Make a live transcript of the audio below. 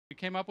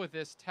came up with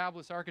this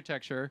tabless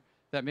architecture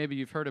that maybe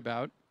you've heard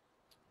about,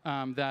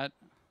 that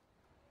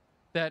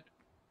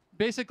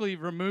basically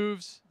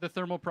removes the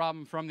thermal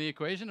problem from the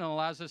equation and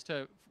allows us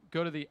to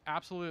go to the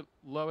absolute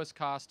lowest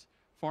cost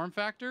form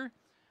factor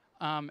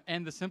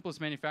and the simplest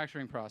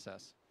manufacturing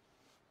process.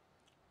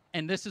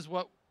 And this is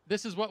what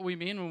we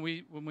mean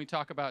when we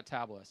talk about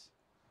tabless.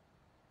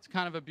 It's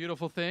kind of a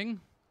beautiful thing.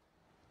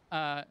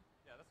 Yeah,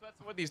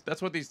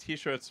 that's what these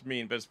T-shirts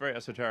mean, but it's very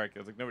esoteric.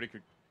 It's like nobody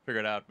could figure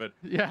it out. But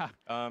yeah,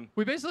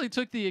 we basically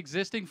took the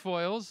existing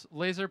foils,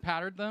 laser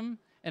patterned them,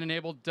 and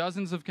enabled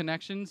dozens of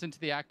connections into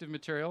the active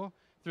material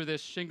through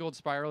this shingled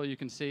spiral you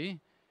can see,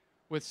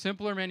 with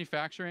simpler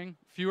manufacturing,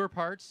 fewer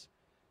parts,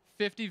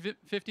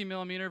 50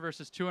 millimeter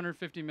versus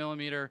 250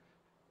 millimeter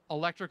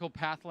electrical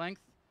path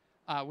length,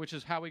 which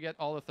is how we get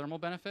all the thermal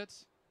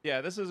benefits.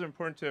 Yeah, this is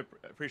important to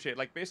appreciate.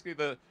 Like basically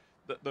the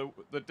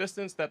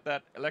distance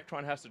that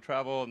electron has to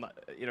travel,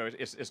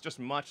 is just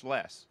much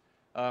less.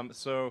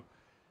 So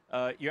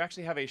you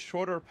actually have a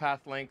shorter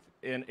path length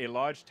in a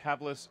large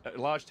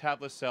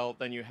tabless cell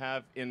than you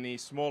have in the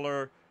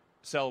smaller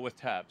cell with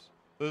tabs.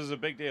 This is a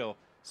big deal.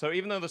 So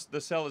even though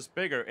the cell is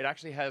bigger, it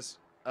actually has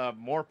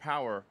more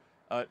power.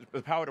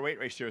 The power to weight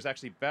ratio is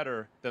actually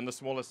better than the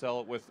smaller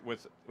cell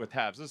with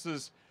tabs. This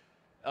is,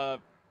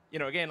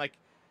 again, like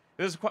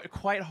this is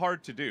quite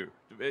hard to do.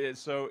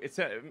 So it's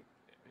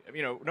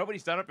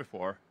nobody's done it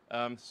before.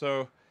 And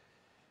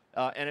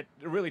it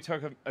really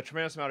took a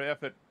tremendous amount of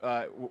effort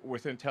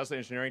within Tesla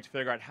engineering to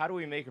figure out how do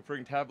we make a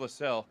freaking tabless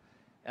cell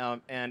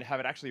and have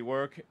it actually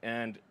work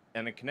and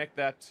then connect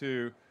that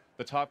to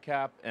the top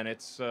cap. And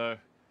it's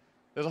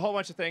there's a whole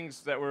bunch of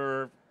things that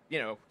we're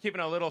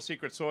keeping a little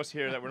secret sauce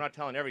here that we're not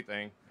telling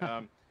everything.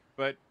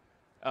 But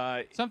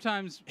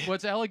sometimes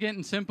what's elegant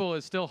and simple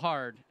is still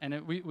hard, and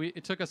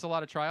it took us a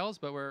lot of trials,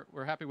 but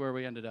we're happy where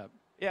we ended up.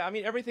 Yeah, I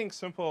mean everything's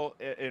simple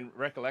in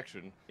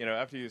recollection.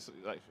 After you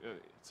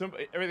simple,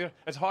 everything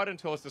it's hard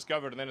until it's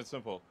discovered, and then it's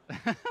simple.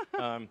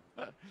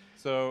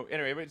 So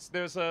anyway, but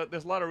there's a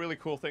lot of really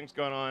cool things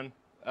going on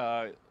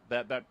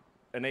that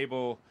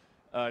enable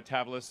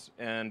tabless,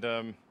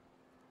 and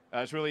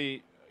it's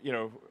really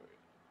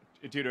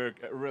due to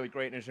a really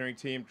great engineering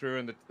team. Drew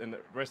and the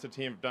rest of the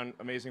team have done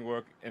amazing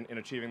work in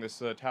achieving this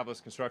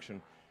tabless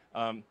construction.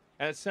 And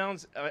it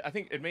sounds, I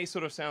think it may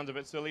sort of sound a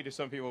bit silly to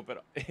some people,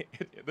 but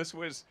this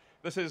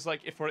is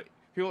like, for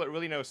people that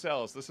really know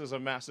cells, this is a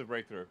massive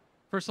breakthrough.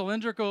 For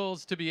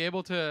cylindricals to be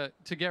able to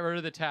get rid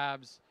of the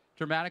tabs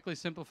dramatically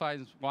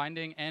simplifies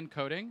winding and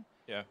coating.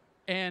 Yeah.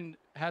 And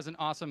has an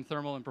awesome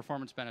thermal and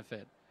performance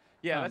benefit.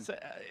 Yeah, that's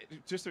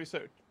just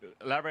to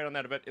elaborate on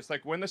that a bit. It's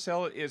like when the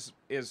cell is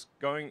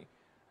going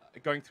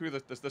through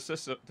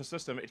the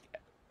system,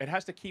 it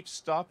has to keep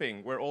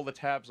stopping where all the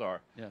tabs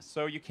are. Yes.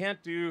 So you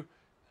can't do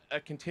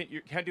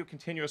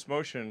continuous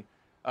motion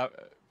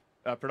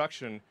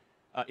production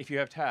if you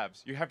have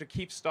tabs. You have to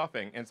keep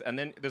stopping, and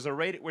then there's a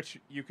rate at which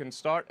you can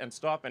start and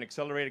stop and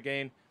accelerate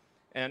again,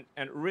 and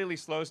it really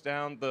slows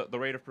down the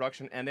rate of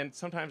production. And then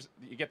sometimes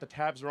you get the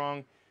tabs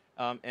wrong,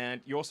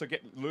 and you also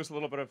lose a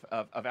little bit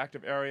of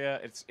active area.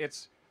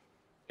 It's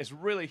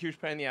really a huge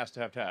pain in the ass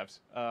to have tabs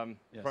from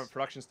a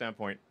production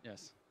standpoint.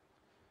 Yes.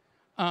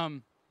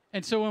 And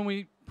so when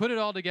we put it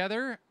all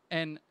together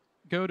and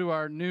go to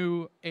our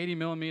new 80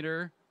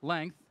 millimeter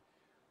length,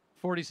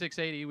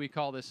 4680, we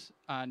call this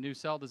new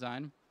cell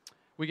design,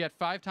 we get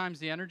 5 times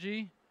the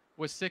energy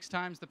with 6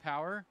 times the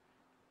power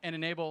and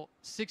enable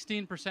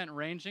 16%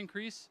 range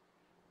increase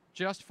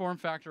just form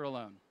factor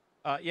alone.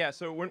 Yeah,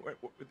 so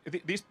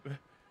these,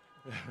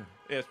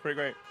 yeah, it's pretty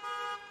great.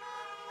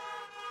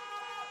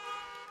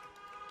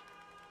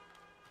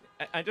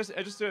 And just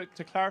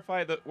to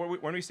clarify, that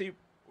when we see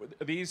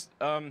these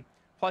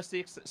plus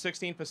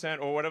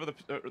 16% or whatever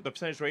the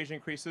percentage range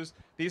increases,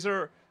 these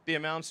are the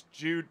amounts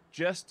due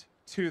just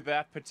to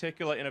that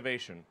particular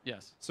innovation.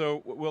 Yes.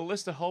 So we'll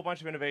list a whole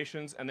bunch of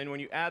innovations, and then when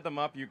you add them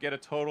up, you get a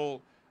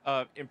total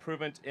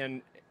improvement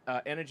in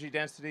energy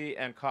density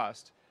and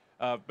cost.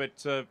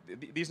 But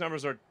these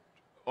numbers are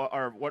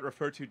what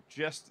refer to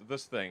just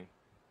this thing.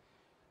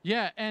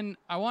 Yeah, and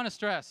I want to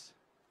stress,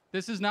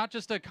 this is not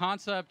just a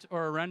concept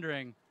or a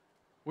rendering.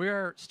 We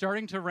are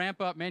starting to ramp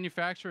up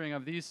manufacturing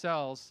of these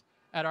cells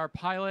at our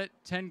pilot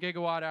 10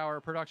 gigawatt hour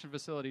production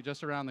facility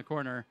just around the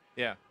corner.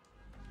 Yeah.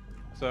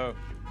 So,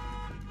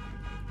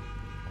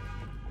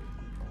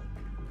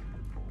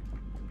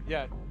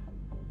 yeah.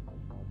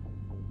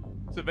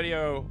 It's a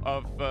video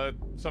of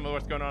some of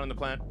what's going on in the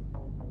plant.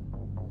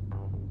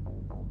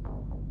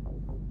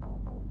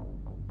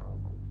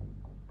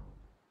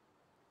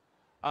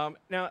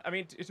 Now, I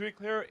mean, to be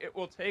clear, it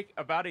will take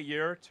about a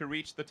year to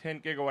reach the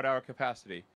 10 gigawatt hour capacity.